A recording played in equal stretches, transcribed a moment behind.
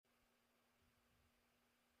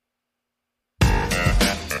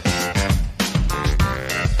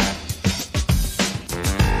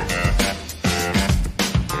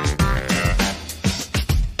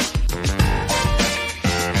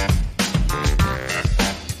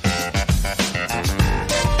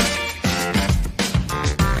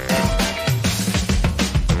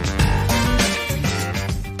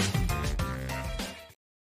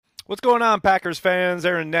What's going on, Packers fans?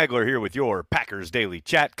 Aaron Nagler here with your Packers Daily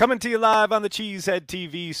Chat, coming to you live on the Cheesehead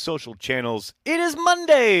TV social channels. It is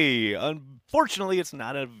Monday. Unfortunately, it's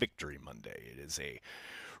not a victory Monday. It is a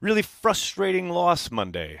really frustrating loss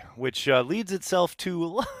Monday, which leads itself to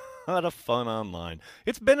a lot of fun online.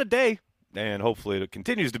 It's been a day, and hopefully it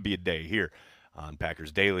continues to be a day here on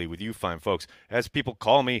Packers Daily with you fine folks. As people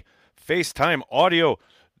call me, FaceTime audio.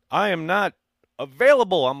 I am not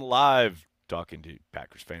available. I'm live talking to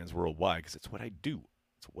Packers fans worldwide because it's what I do.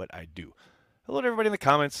 It's what I do. Hello to everybody in the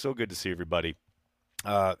comments. So good to see everybody.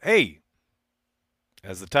 Hey,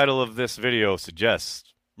 as the title of this video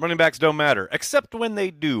suggests, running backs don't matter, except when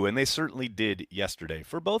they do, and they certainly did yesterday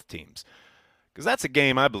for both teams. Because that's a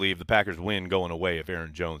game I believe the Packers win going away if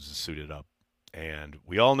Aaron Jones is suited up. And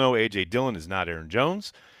we all know A.J. Dillon is not Aaron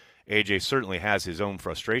Jones. A.J. certainly has his own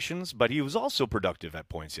frustrations, but he was also productive at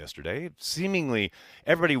points yesterday. Seemingly,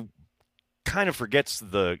 everybody kind of forgets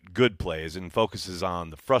the good plays and focuses on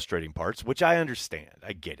the frustrating parts, which I understand.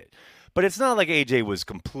 I get it. But it's not like A.J. was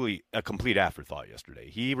a complete afterthought yesterday.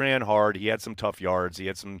 He ran hard. He had some tough yards. He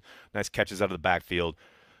had some nice catches out of the backfield.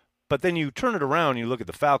 But then you turn it around and you look at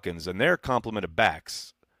the Falcons and their complement of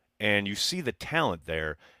backs, and you see the talent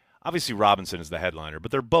there. Obviously, Robinson is the headliner, but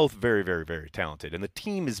they're both very, very, very talented. And the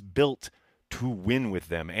team is built to win with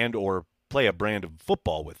them and or play a brand of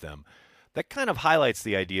football with them. That kind of highlights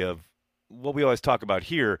the idea of what we always talk about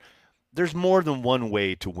here. There's more than one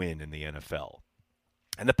way to win in the NFL.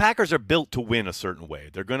 And the Packers are built to win a certain way.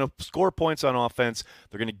 They're going to score points on offense.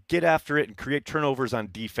 They're going to get after it and create turnovers on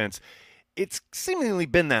defense. It's seemingly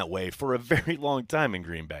been that way for a very long time in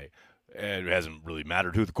Green Bay. It hasn't really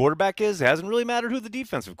mattered who the quarterback is. It hasn't really mattered who the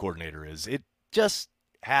defensive coordinator is. It just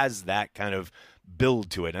has that kind of build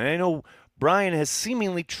to it. And I know Brian has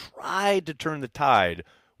seemingly tried to turn the tide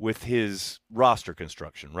with his roster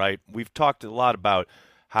construction, right? We've talked a lot about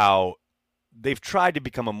how they've tried to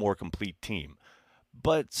become a more complete team.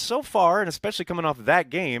 But so far, and especially coming off of that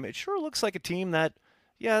game, it sure looks like a team that,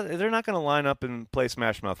 yeah, they're not going to line up and play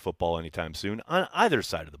smash mouth football anytime soon on either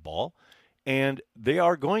side of the ball. And they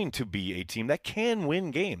are going to be a team that can win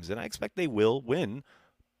games. And I expect they will win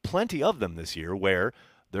plenty of them this year, where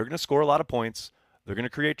they're going to score a lot of points. They're going to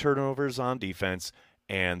create turnovers on defense.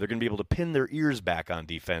 And they're going to be able to pin their ears back on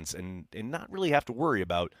defense and not really have to worry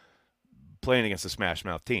about playing against a smash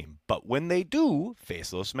mouth team. But when they do face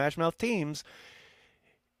those smash mouth teams,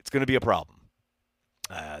 it's going to be a problem.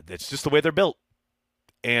 That's just the way they're built.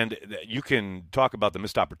 And you can talk about the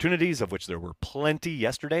missed opportunities, of which there were plenty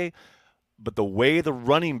yesterday. But the way the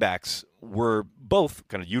running backs were both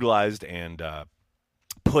kind of utilized and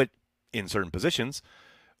put in certain positions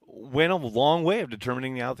went a long way of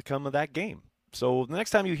determining the outcome of that game. So the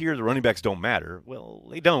next time you hear the running backs don't matter, well,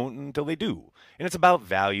 they don't until they do. And it's about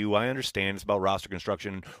value. I understand it's about roster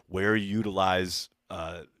construction, where you utilize,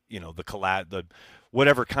 the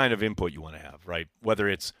whatever kind of input you want to have, right? Whether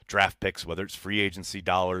it's draft picks, whether it's free agency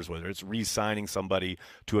dollars, whether it's re-signing somebody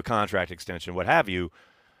to a contract extension, what have you.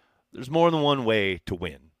 There's more than one way to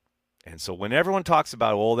win. And so when everyone talks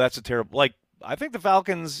about, oh, that's a terrible, I think the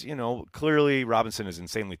Falcons, clearly Robinson is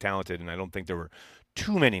insanely talented, and I don't think there were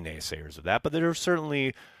too many naysayers of that, but there are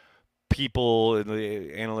certainly people in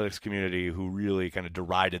the analytics community who really kind of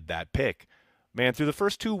derided that pick. Man, through the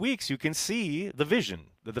first 2 weeks, you can see the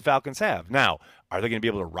vision that the Falcons have. Now, are they going to be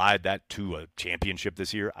able to ride that to a championship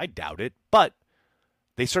this year? I doubt it, but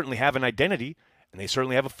they certainly have an identity, and they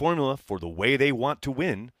certainly have a formula for the way they want to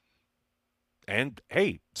win. And,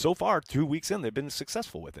 hey, so far, 2 weeks in, they've been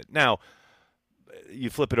successful with it. Now, you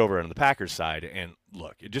flip it over on the Packers side, and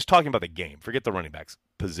look, just talking about the game, forget the running back's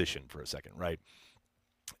position for a second, right?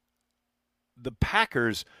 The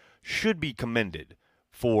Packers should be commended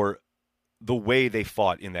for the way they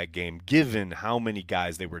fought in that game, given how many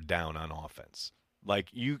guys they were down on offense.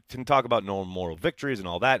 You can talk about no moral victories and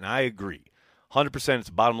all that, and I agree. 100% it's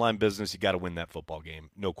a bottom line business. You got to win that football game.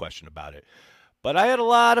 No question about it. But I had a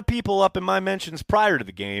lot of people up in my mentions prior to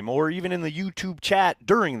the game, or even in the YouTube chat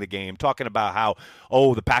during the game, talking about how,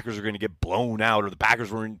 oh, the Packers are going to get blown out, or the Packers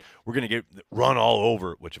were going to get run all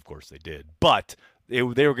over, which of course they did. But they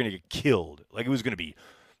were going to get killed. It was going to be,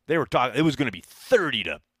 it was going to be 30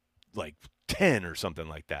 to 10 or something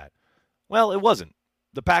like that. Well, it wasn't.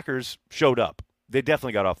 The Packers showed up. They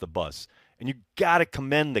definitely got off the bus. And you got to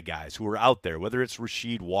commend the guys who were out there, whether it's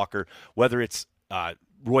Rasheed Walker, whether it's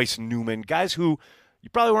Royce Newman, guys who you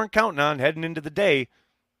probably weren't counting on heading into the day,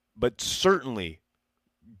 but certainly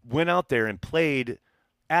went out there and played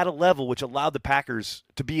at a level which allowed the Packers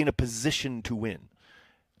to be in a position to win.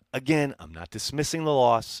 Again, I'm not dismissing the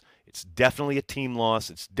loss. It's definitely a team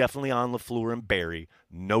loss. It's definitely on LaFleur and Barry,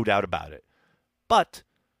 no doubt about it. But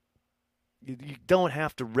You don't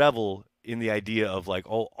have to revel in the idea of like,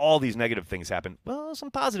 oh, all these negative things happen. Well,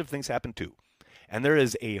 some positive things happen too. And there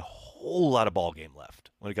is a whole lot of ball game left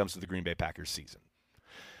when it comes to the Green Bay Packers season.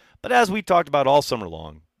 But as we talked about all summer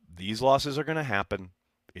long, these losses are going to happen.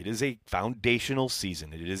 It is a foundational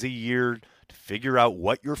season. It is a year to figure out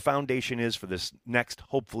what your foundation is for this next,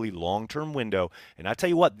 hopefully, long-term window. And I tell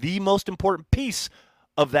you what, the most important piece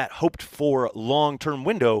of that hoped-for long-term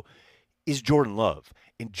window is Jordan Love.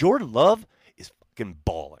 And Jordan Love is fucking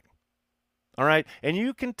balling. All right? And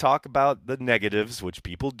you can talk about the negatives, which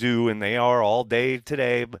people do, and they are all day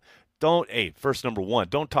today. But first, number one,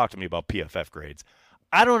 don't talk to me about PFF grades.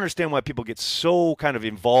 I don't understand why people get so kind of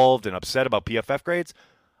involved and upset about PFF grades.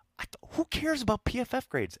 Who cares about PFF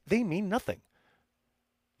grades? They mean nothing.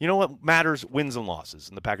 You know what matters? Wins and losses.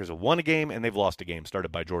 And the Packers have won a game and they've lost a game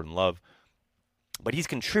started by Jordan Love. But he's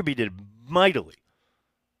contributed mightily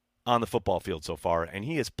on the football field so far, and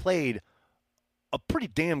he has played a pretty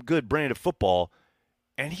damn good brand of football,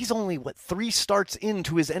 and he's only, 3 starts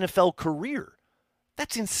into his NFL career.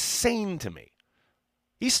 That's insane to me.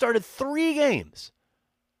 He started 3 games,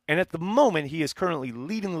 and at the moment, he is currently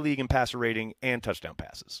leading the league in passer rating and touchdown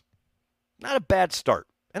passes. Not a bad start,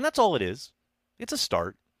 and that's all it is. It's a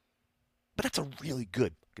start, but that's a really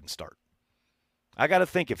good fucking start. I got to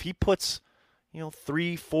think if he puts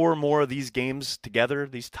 3, 4 more of these games together,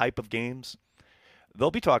 these type of games, they'll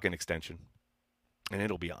be talking extension, and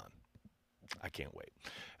it'll be on. I can't wait.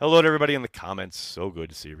 Hello to everybody in the comments. So good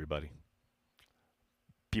to see everybody.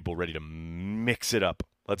 People ready to mix it up.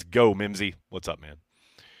 Let's go, Mimsy. What's up, man?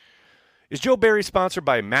 Is Joe Barry sponsored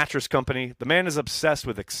by a mattress company? The man is obsessed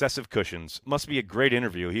with excessive cushions. Must be a great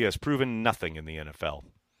interview. He has proven nothing in the NFL.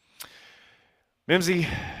 Mimsy,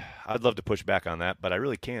 I'd love to push back on that, but I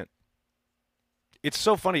really can't. It's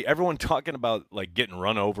so funny. Everyone talking about like getting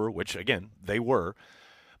run over, which, again, they were.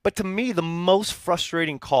 But to me, the most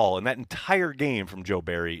frustrating call in that entire game from Joe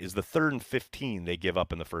Barry is the 3rd and 15 they give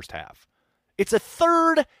up in the first half. It's a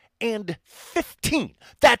 3rd and 15.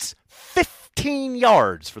 That's 15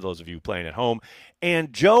 yards for those of you playing at home.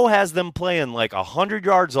 And Joe has them playing like 100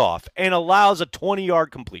 yards off and allows a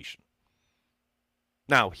 20-yard completion.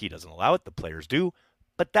 Now, he doesn't allow it. The players do.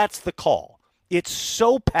 But that's the call. It's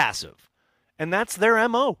so passive. And that's their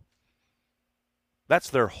MO.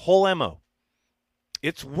 That's their whole MO.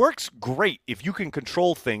 It works great if you can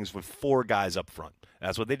control things with 4 guys up front.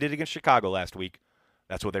 That's what they did against Chicago last week.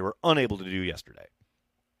 That's what they were unable to do yesterday.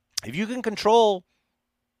 If you can control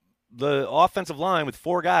the offensive line with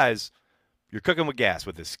 4 guys, you're cooking with gas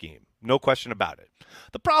with this scheme. No question about it.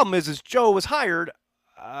 The problem is Joe was hired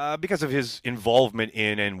because of his involvement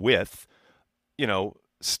in and with,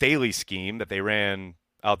 Staley's scheme that they ran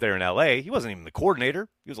out there in L.A. He wasn't even the coordinator.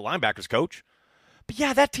 He was a linebackers coach. But,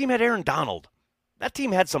 yeah, that team had Aaron Donald. That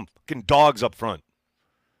team had some fucking dogs up front.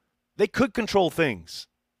 They could control things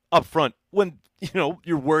up front when,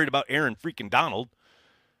 you're worried about Aaron freaking Donald.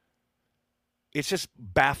 It's just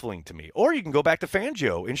baffling to me. Or you can go back to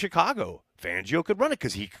Fangio in Chicago. Fangio could run it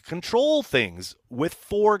because he could control things with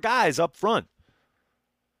 4 guys up front.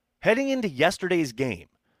 Heading into yesterday's game,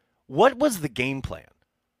 what was the game plan?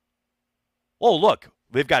 Oh, look,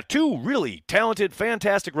 they've got 2 really talented,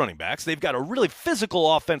 fantastic running backs. They've got a really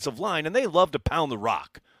physical offensive line, and they love to pound the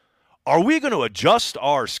rock. Are we going to adjust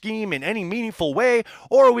our scheme in any meaningful way,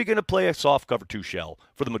 or are we going to play a soft cover 2 shell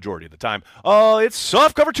for the majority of the time? It's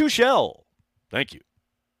soft cover 2 shell. Thank you.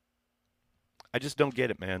 I just don't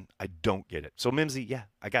get it, man. I don't get it. So, Mimsy, yeah,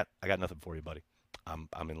 I got nothing for you, buddy.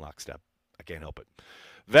 I'm in lockstep. I can't help it.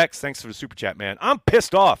 Vex, thanks for the super chat, man. I'm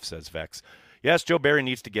pissed off, says Vex. Yes, Joe Barry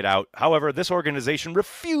needs to get out. However, this organization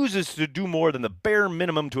refuses to do more than the bare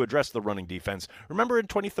minimum to address the running defense. Remember in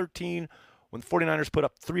 2013 when the 49ers put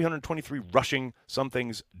up 323 rushing, some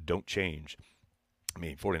things don't change. I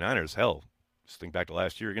mean, 49ers, hell, just think back to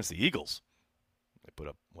last year against the Eagles. They put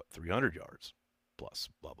up, 300 yards plus,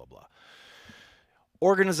 blah, blah, blah.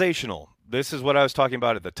 Organizational. This is what I was talking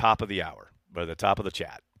about at the top of the hour, or at the top of the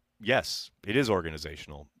chat. Yes, it is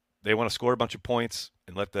organizational. They want to score a bunch of points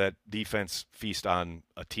and let that defense feast on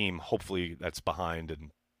a team, hopefully, that's behind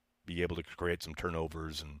and be able to create some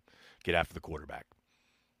turnovers and get after the quarterback.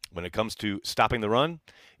 When it comes to stopping the run,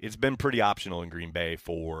 it's been pretty optional in Green Bay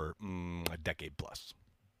for a decade plus.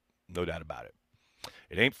 No doubt about it.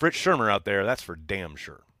 It ain't Fritz Shurmur out there. That's for damn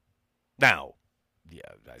sure. Now,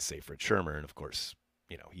 yeah, I say Fritz Shurmur, and of course,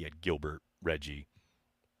 he had Gilbert, Reggie,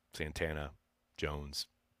 Santana, Jones.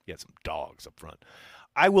 He had some dogs up front.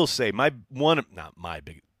 I will say not my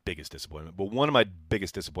biggest disappointment, but one of my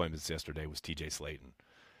biggest disappointments yesterday was T.J. Slaton.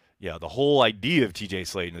 Yeah, the whole idea of T.J.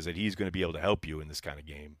 Slaton is that he's going to be able to help you in this kind of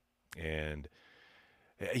game. And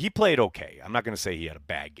He played okay. I'm not going to say he had a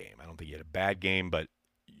bad game. I don't think he had a bad game, but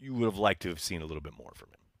you would have liked to have seen a little bit more from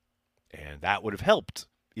him. And that would have helped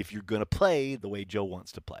if you're going to play the way Joe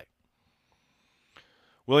wants to play.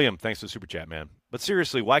 William, thanks for the super chat, man. But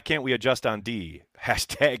seriously, why can't we adjust on D?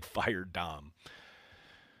 Hashtag fire Dom.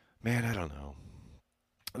 Man, I don't know.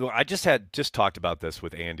 Well, I just talked about this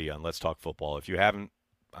with Andy on Let's Talk Football. If you haven't,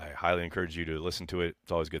 I highly encourage you to listen to it.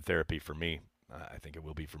 It's always good therapy for me. I think it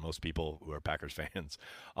will be for most people who are Packers fans.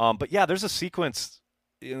 But yeah, there's a sequence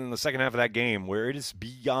in the second half of that game where it is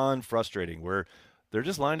beyond frustrating, where they're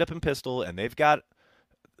just lined up in pistol and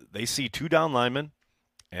they see two down linemen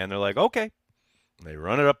and they're like, okay. They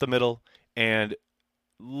run it up the middle, and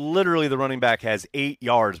literally the running back has 8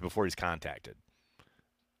 yards before he's contacted.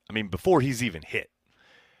 I mean, before he's even hit.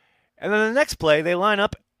 And then the next play, they line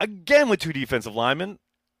up again with two defensive linemen,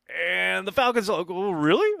 and the Falcons are like, oh,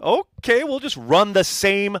 really? Okay, we'll just run the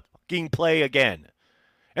same fucking play again.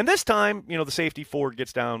 And this time, the safety Ford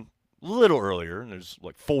gets down a little earlier, and there's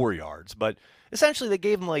like 4 yards, but essentially they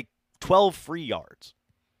gave him like 12 free yards.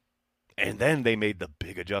 And then they made the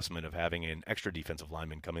big adjustment of having an extra defensive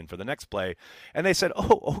lineman come in for the next play. And they said,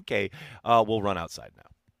 oh, okay, we'll run outside now.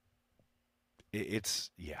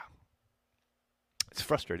 It's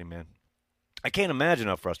frustrating, man. I can't imagine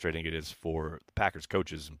how frustrating it is for the Packers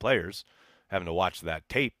coaches and players having to watch that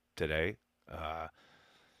tape today. But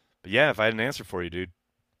yeah, if I had an answer for you, dude,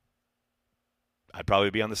 I'd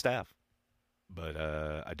probably be on the staff. But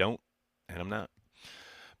I don't, and I'm not.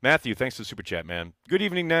 Matthew, thanks for the super chat, man. Good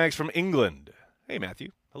evening, Nags from England. Hey, Matthew.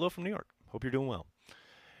 Hello from New York. Hope you're doing well.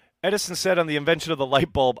 Edison said on the invention of the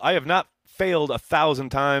light bulb, I have not failed 1,000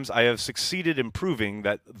 times. I have succeeded in proving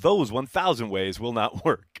that those 1,000 ways will not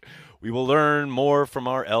work. We will learn more from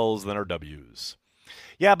our L's than our W's.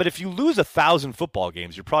 Yeah, but if you lose 1,000 football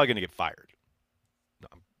games, you're probably going to get fired.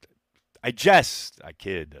 No, I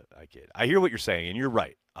kid. I hear what you're saying, and you're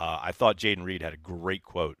right. I thought Jaden Reed had a great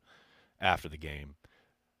quote after the game.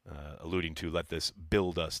 Alluding to let this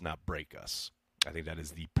build us, not break us. I think that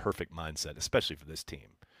is the perfect mindset, especially for this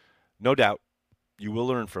team. No doubt, you will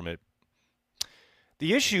learn from it.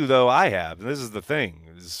 The issue, though, I have, and this is the thing,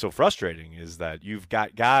 this is so frustrating, is that you've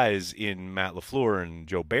got guys in Matt LaFleur and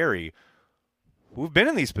Joe Barry who've been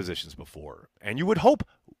in these positions before, and you would hope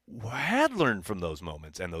had learned from those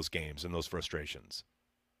moments and those games and those frustrations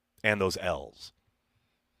and those L's.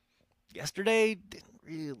 Yesterday didn't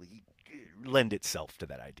really lend itself to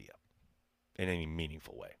that idea in any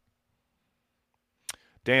meaningful way.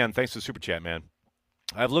 Dan, thanks for the super chat, man.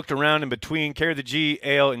 I've looked around in between Carry the G,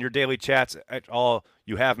 Ale, and your daily chats at all.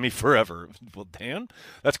 You have me forever. Well, Dan,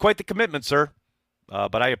 that's quite the commitment, sir.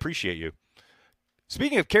 But I appreciate you.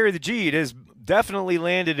 Speaking of Carry the G, it has definitely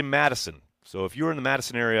landed in Madison. So if you're in the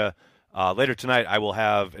Madison area, later tonight I will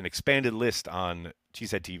have an expanded list on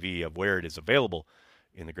Cheesehead TV of where it is available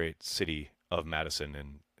in the great city of Madison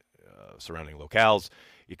and surrounding locales.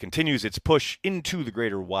 It continues its push into the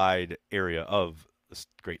greater wide area of the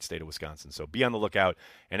great state of Wisconsin. So be on the lookout.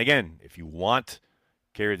 And again, if you want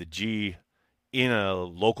Carry the G in a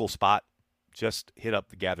local spot, just hit up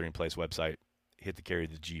the Gathering Place website, hit the Carry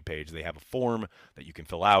the G page. They have a form that you can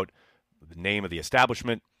fill out with the name of the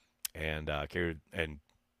establishment, and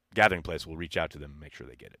Gathering Place will reach out to them and make sure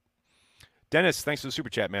they get it. Dennis, thanks for the super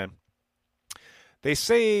chat, man. They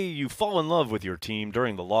say you fall in love with your team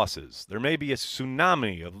during the losses. There may be a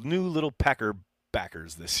tsunami of new little Packer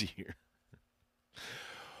backers this year.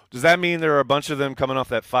 Does that mean there are a bunch of them coming off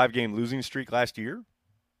that 5-game losing streak last year?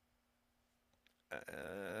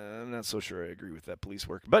 I'm not so sure I agree with that police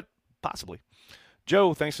work, but possibly.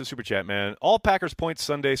 Joe, thanks for the super chat, man. All Packers points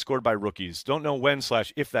Sunday scored by rookies. Don't know when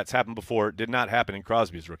 / if that's happened before. It did not happen in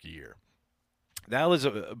Crosby's rookie year. That was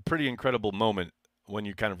a pretty incredible moment when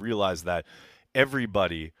you kind of realize that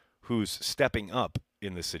everybody who's stepping up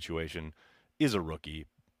in this situation is a rookie.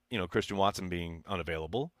 Christian Watson being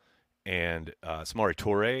unavailable and Samori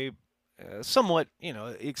Toure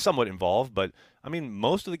somewhat involved, but I mean,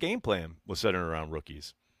 most of the game plan was centered around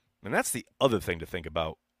rookies. And that's the other thing to think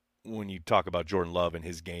about when you talk about Jordan Love and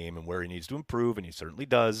his game and where he needs to improve, and he certainly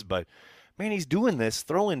does, but man, he's doing this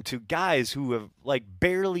throwing to guys who have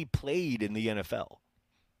barely played in the NFL.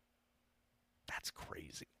 That's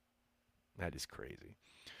crazy. That is crazy.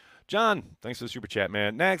 John, thanks for the super chat,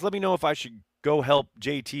 man. Nags, let me know if I should go help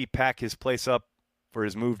JT pack his place up for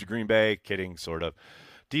his move to Green Bay. Kidding, sort of.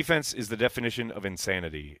 Defense is the definition of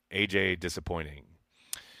insanity. AJ disappointing.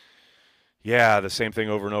 Yeah, the same thing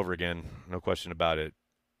over and over again. No question about it.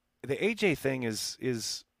 The AJ thing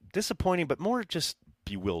is disappointing, but more just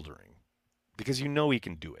bewildering because he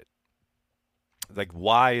can do it.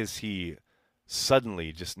 Why is he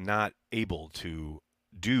suddenly just not able to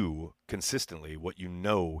do consistently what you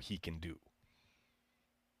know he can do.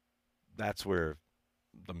 That's where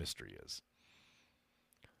the mystery is.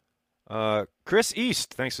 Chris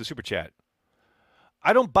East, thanks to Super Chat.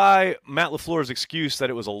 I don't buy Matt LaFleur's excuse that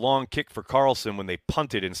it was a long kick for Carlson when they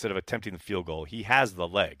punted instead of attempting the field goal. He has the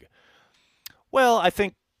leg. Well, I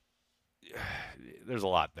think there's a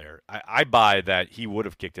lot there. I buy that he would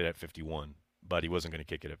have kicked it at 51, but he wasn't going to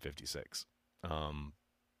kick it at 56.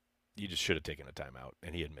 He just should have taken a timeout,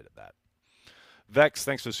 and he admitted that. Vex,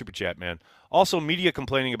 thanks for the Super Chat, man. Also, media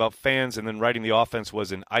complaining about fans and then writing the offense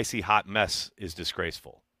was an icy hot mess is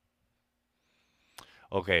disgraceful.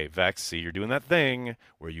 Okay, Vex, see, you're doing that thing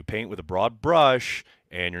where you paint with a broad brush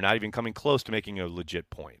and you're not even coming close to making a legit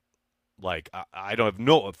point. Like, I don't have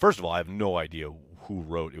no – first of all, I have no idea who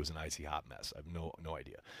wrote it was an icy hot mess. I have no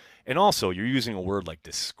idea. And also, you're using a word like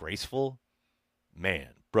disgraceful. Man,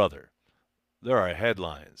 brother, there are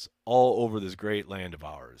headlines all over this great land of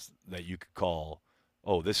ours that you could call,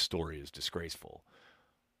 oh, this story is disgraceful.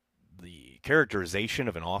 The characterization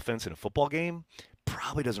of an offense in a football game –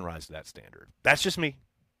 probably doesn't rise to that standard. That's just me.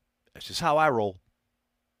 That's just how I roll.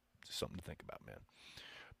 Just something to think about, man.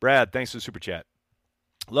 Brad, thanks for the Super Chat.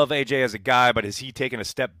 Love AJ as a guy, but has he taken a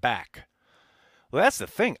step back? Well, that's the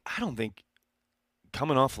thing. I don't think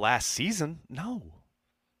coming off last season, no.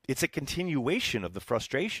 It's a continuation of the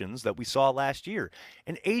frustrations that we saw last year.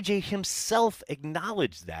 And AJ himself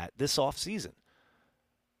acknowledged that this offseason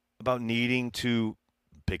about needing to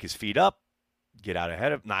pick his feet up,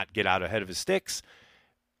 not get out ahead of his sticks,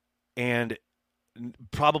 and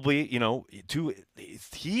probably,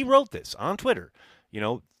 he wrote this on Twitter,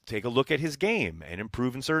 take a look at his game and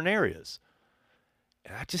improve in certain areas.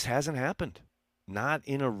 And that just hasn't happened. Not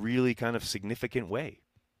in a really kind of significant way.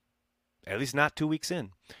 At least not 2 weeks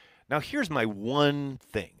in. Now, here's my one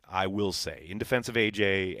thing I will say in defense of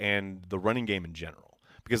AJ and the running game in general,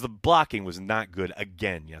 because the blocking was not good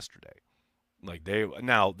again yesterday. Like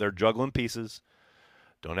they're juggling pieces,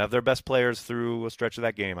 don't have their best players through a stretch of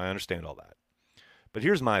that game. I understand all that. But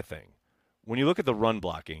here's my thing. When you look at the run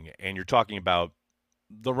blocking and you're talking about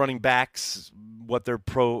the running backs, what they're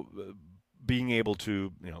being able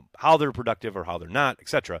to, how they're productive or how they're not,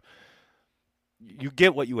 etc., you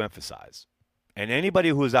get what you emphasize. And anybody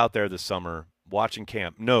who was out there this summer watching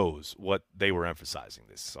camp knows what they were emphasizing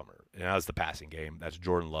this summer. And that was the passing game. That's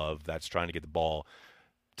Jordan Love. That's trying to get the ball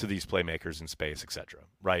to these playmakers in space, etc.,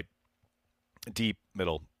 right? Deep,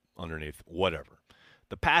 middle, underneath, whatever.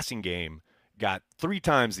 The passing game got 3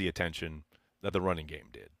 times the attention that the running game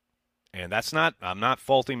did. And I'm not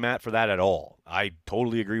faulting Matt for that at all. I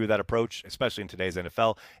totally agree with that approach, especially in today's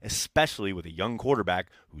NFL, especially with a young quarterback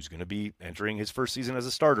who's going to be entering his first season as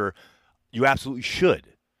a starter. You absolutely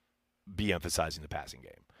should be emphasizing the passing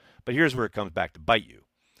game. But here's where it comes back to bite you.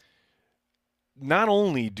 Not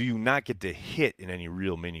only do you not get to hit in any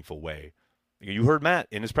real meaningful way, you heard Matt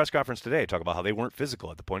in his press conference today talk about how they weren't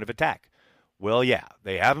physical at the point of attack. Well, yeah,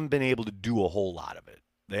 they haven't been able to do a whole lot of it.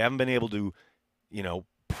 They haven't been able to,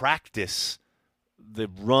 practice the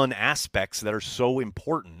run aspects that are so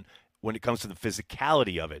important when it comes to the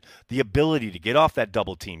physicality of it. The ability to get off that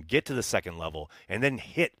double team, get to the second level, and then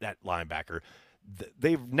hit that linebacker.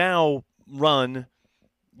 They've now run,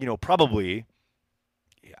 probably,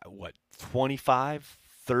 25,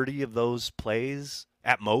 30 of those plays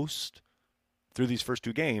at most through these first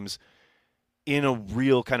 2 games in a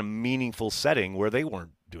real kind of meaningful setting where they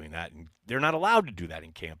weren't doing that. And they're not allowed to do that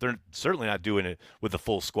in camp. They're certainly not doing it with the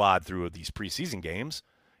full squad through these preseason games.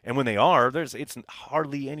 And when they are, it's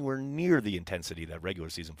hardly anywhere near the intensity that regular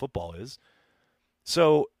season football is.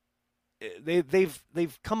 So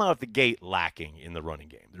they've come out of the gate lacking in the running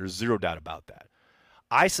game. There's zero doubt about that.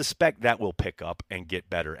 I suspect that will pick up and get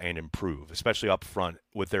better and improve, especially up front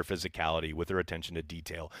with their physicality, with their attention to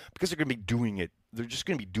detail, because they're going to be doing it. They're just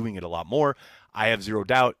going to be doing it a lot more. I have zero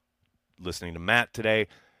doubt, listening to Matt today,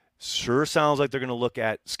 sure sounds like they're going to look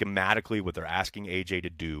at schematically what they're asking AJ to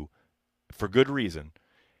do for good reason.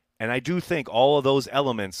 And I do think all of those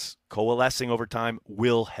elements coalescing over time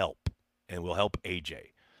will help and will help AJ.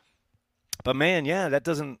 But, man, yeah, that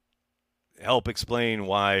doesn't help explain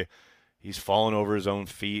why he's fallen over his own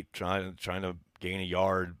feet, trying to gain a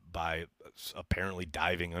yard by apparently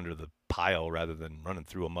diving under the pile rather than running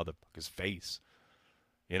through a motherfucker's face.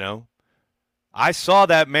 I saw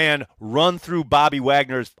that man run through Bobby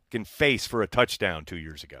Wagner's fucking face for a touchdown 2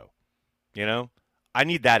 years ago. I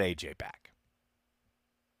need that AJ back.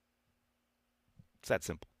 It's that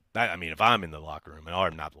simple. If I'm in the locker room, and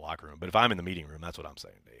I'm not the locker room, but if I'm in the meeting room, that's what I'm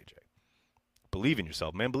saying to AJ. Believe in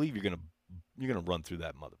yourself, man. Believe you're gonna run through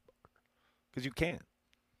that motherfucker. Because you can.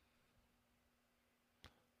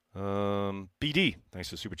 BD, thanks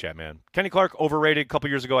to the super chat, man. Kenny Clark, overrated. A couple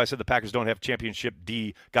years ago, I said the Packers don't have championship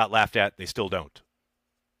D. Got laughed at. They still don't.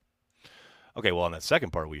 Okay, well, on that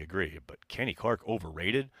second part, we agree. But Kenny Clark,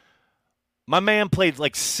 overrated? My man played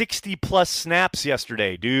like 60-plus snaps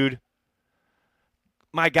yesterday, dude.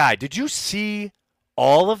 My guy, did you see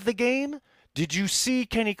all of the game? Did you see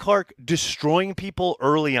Kenny Clark destroying people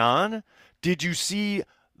early on? Did you see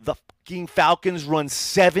the fucking Falcons run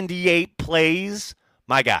 78 plays?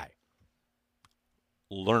 My guy,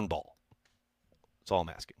 learn ball. That's all I'm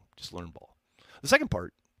asking. Just learn ball. The second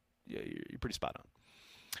part, yeah, you're pretty spot on.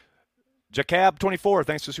 Jacab24,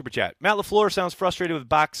 thanks for the super chat. Matt LaFleur sounds frustrated with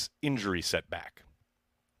Bach's injury setback.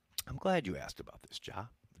 I'm glad you asked about this,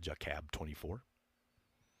 Jacab24.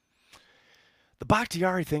 The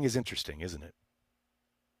Bakhtiari thing is interesting, isn't it?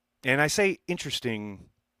 And I say interesting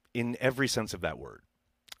in every sense of that word.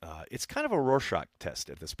 It's kind of a Rorschach test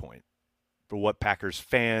at this point for what Packers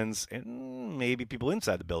fans and maybe people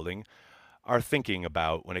inside the building are thinking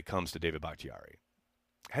about when it comes to David Bakhtiari.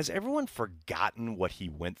 Has everyone forgotten what he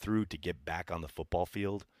went through to get back on the football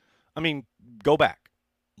field? I mean, go back,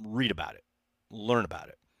 read about it, learn about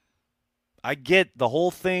it. I get the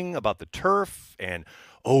whole thing about the turf and,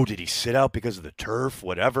 oh, did he sit out because of the turf,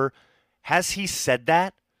 whatever. Has he said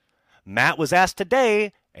that? Matt was asked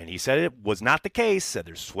today, and he said it was not the case, said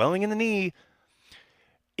there's swelling in the knee.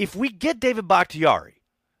 If we get David Bakhtiari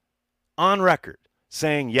on record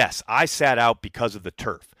saying, yes, I sat out because of the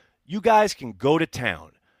turf, you guys can go to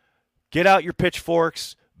town, get out your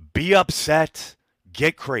pitchforks, be upset,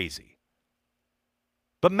 get crazy.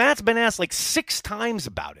 But Matt's been asked like 6 times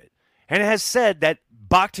about it and has said that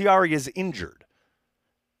Bakhtiari is injured.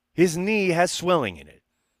 His knee has swelling in it.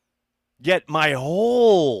 Yet my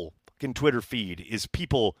whole fucking Twitter feed is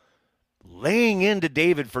people laying into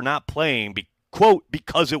David for not playing quote,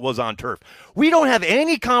 because it was on turf. We don't have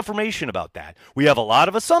any confirmation about that. We have a lot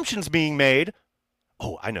of assumptions being made.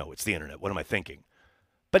 Oh, I know, it's the internet. What am I thinking?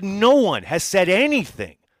 But no one has said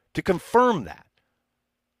anything to confirm that.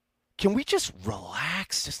 Can we just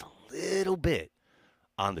relax just a little bit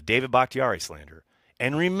on the David Bakhtiari slander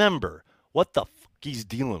and remember what the fuck he's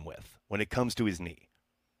dealing with when it comes to his knee?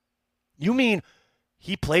 You mean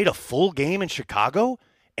he played a full game in Chicago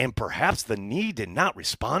and perhaps the knee did not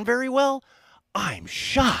respond very well? I'm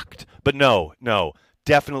shocked. But no,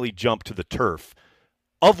 definitely jump to the turf,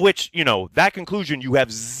 of which, that conclusion you have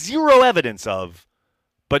zero evidence of.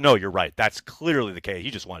 But no, you're right. That's clearly the case. He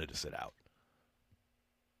just wanted to sit out.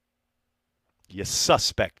 You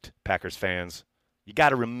suspect, Packers fans. You got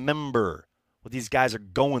to remember what these guys are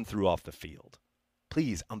going through off the field.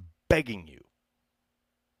 Please, I'm begging you.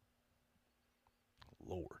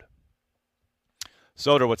 Lord.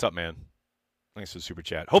 Soder, what's up, man? Thanks for the super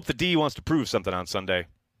chat. Hope the D wants to prove something on Sunday.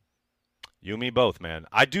 You and me both, man.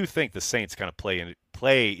 I do think the Saints kind of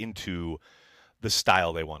play into the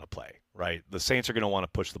style they want to play, right? The Saints are going to want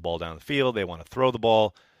to push the ball down the field. They want to throw the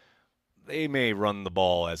ball. They may run the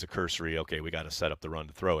ball as a cursory, okay, we got to set up the run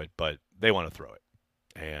to throw it, but they want to throw it.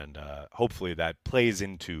 And hopefully that plays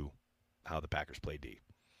into how the Packers play D.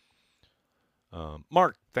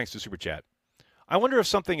 Mark, thanks to super chat. I wonder if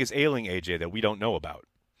something is ailing AJ that we don't know about.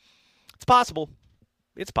 It's possible.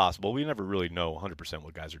 It's possible. We never really know 100%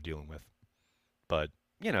 what guys are dealing with. But,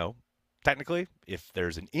 technically, if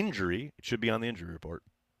there's an injury, it should be on the injury report.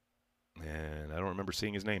 And I don't remember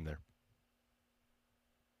seeing his name there.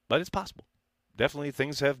 But it's possible. Definitely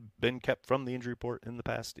things have been kept from the injury report in the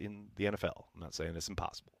past in the NFL. I'm not saying it's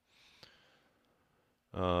impossible.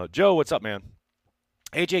 Joe, what's up, man?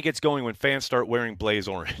 AJ gets going when fans start wearing blaze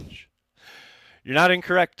orange. You're not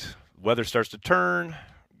incorrect. Weather starts to turn.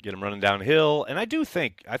 Get him running downhill. And I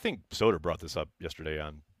think Soder brought this up yesterday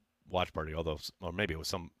on Watch Party, or maybe it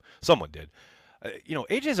was someone did.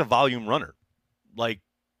 AJ's a volume runner. Like,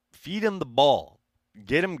 feed him the ball.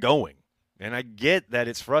 Get him going. And I get that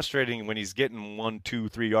it's frustrating when he's getting 1, 2,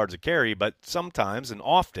 3 yards a carry, but sometimes and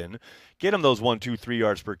often get him those 1, 2, 3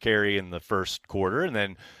 yards per carry in the first quarter, and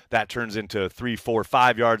then that turns into 3, 4,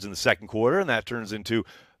 5 yards in the second quarter, and that turns into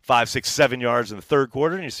 5, 6, 7 yards in the third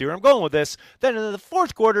quarter, and you see where I'm going with this. Then in the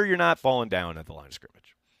fourth quarter, you're not falling down at the line of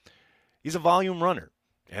scrimmage. He's a volume runner,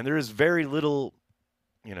 and there is very little,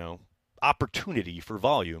 opportunity for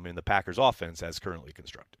volume in the Packers offense as currently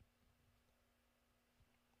constructed.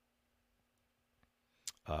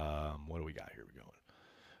 What do we got here? We're going.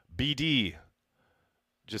 BD,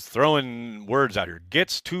 just throwing words out here.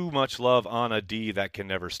 Gets too much love on a D that can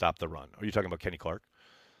never stop the run. Are you talking about Kenny Clark?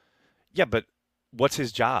 Yeah, but what's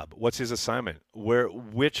his job? What's his assignment?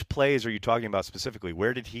 Which plays are you talking about specifically?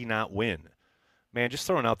 Where did he not win? Man, just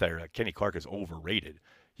throwing out there Kenny Clark is overrated.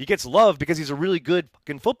 He gets love because he's a really good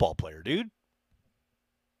fucking football player, dude.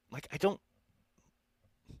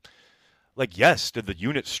 Like, yes, did the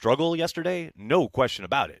unit struggle yesterday? No question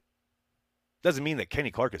about it. Doesn't mean that Kenny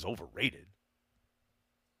Clark is overrated.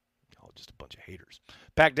 Oh, just a bunch of haters.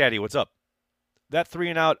 Pack Daddy, what's up? That 3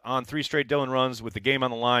 and out on 3 straight Dillon runs with the game on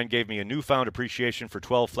the line gave me a newfound appreciation for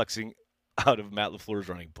 12 flexing out of Matt LaFleur's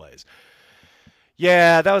running plays.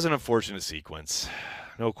 Yeah, that was an unfortunate sequence.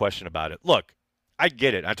 No question about it. Look, I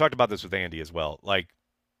get it. I talked about this with Andy as well. Like,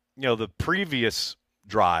 the previous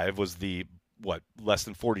drive was the less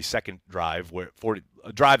than 40-second drive,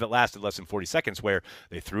 a drive that lasted less than 40 seconds, where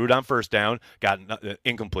they threw it on first down, got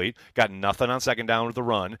incomplete, got nothing on second down with the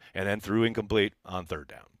run, and then threw incomplete on third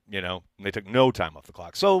down. And they took no time off the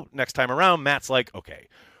clock. So next time around, Matt's like, okay,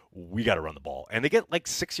 we got to run the ball, and they get like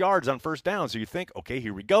 6 yards on first down. So you think, okay,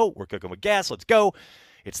 here we go, we're cooking with gas, let's go.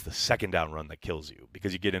 It's the second down run that kills you,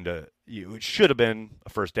 because you get into it should have been a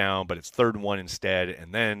first down, but it's 3rd and 1 instead,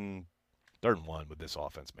 and then 3rd and 1 with this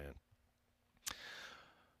offense, man.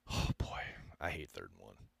 Oh, boy, I hate 3rd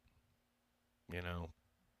and 1.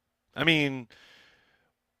 I mean,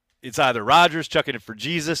 it's either Rodgers chucking it for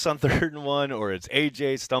Jesus on 3rd and 1, or it's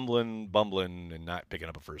AJ stumbling, bumbling, and not picking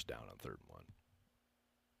up a first down on 3rd and 1.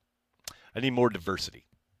 I need more diversity.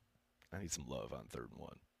 I need some love on 3rd and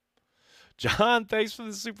 1. John, thanks for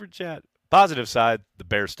the super chat. Positive side, the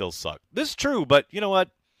Bears still suck. This is true, but you know what?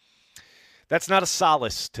 That's not a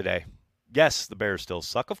solace today. Yes, the Bears still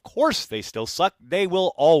suck. Of course they still suck. They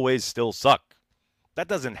will always still suck. That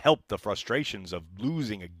doesn't help the frustrations of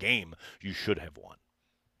losing a game you should have won.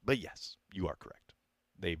 But yes, you are correct.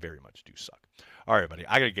 They very much do suck. All right, everybody,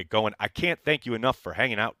 I got to get going. I can't thank you enough for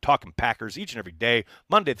hanging out, talking Packers each and every day,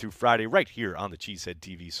 Monday through Friday, right here on the Cheesehead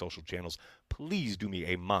TV social channels. Please do me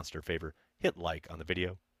a monster favor. Hit like on the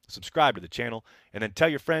video, subscribe to the channel, and then tell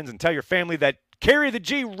your friends and tell your family that Carry the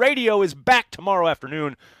G Radio is back tomorrow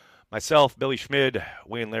afternoon. Myself, Billy Schmid,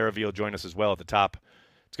 Wayne Larrivee will join us as well at the top.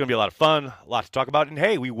 It's going to be a lot of fun, a lot to talk about. And,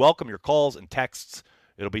 hey, we welcome your calls and texts.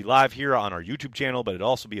 It'll be live here on our YouTube channel, but it'll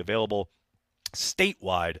also be available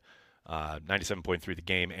statewide, 97.3 The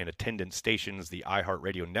Game, and attendant stations, the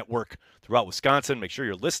iHeartRadio network throughout Wisconsin. Make sure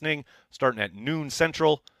you're listening, starting at noon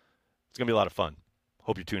Central. It's going to be a lot of fun.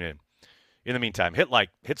 Hope you tune in. In the meantime, hit like,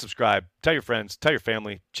 hit subscribe, tell your friends, tell your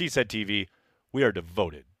family. Cheesehead TV, we are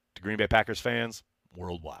devoted to Green Bay Packers fans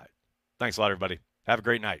worldwide. Thanks a lot, everybody. Have a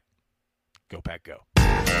great night. Go Pack, go.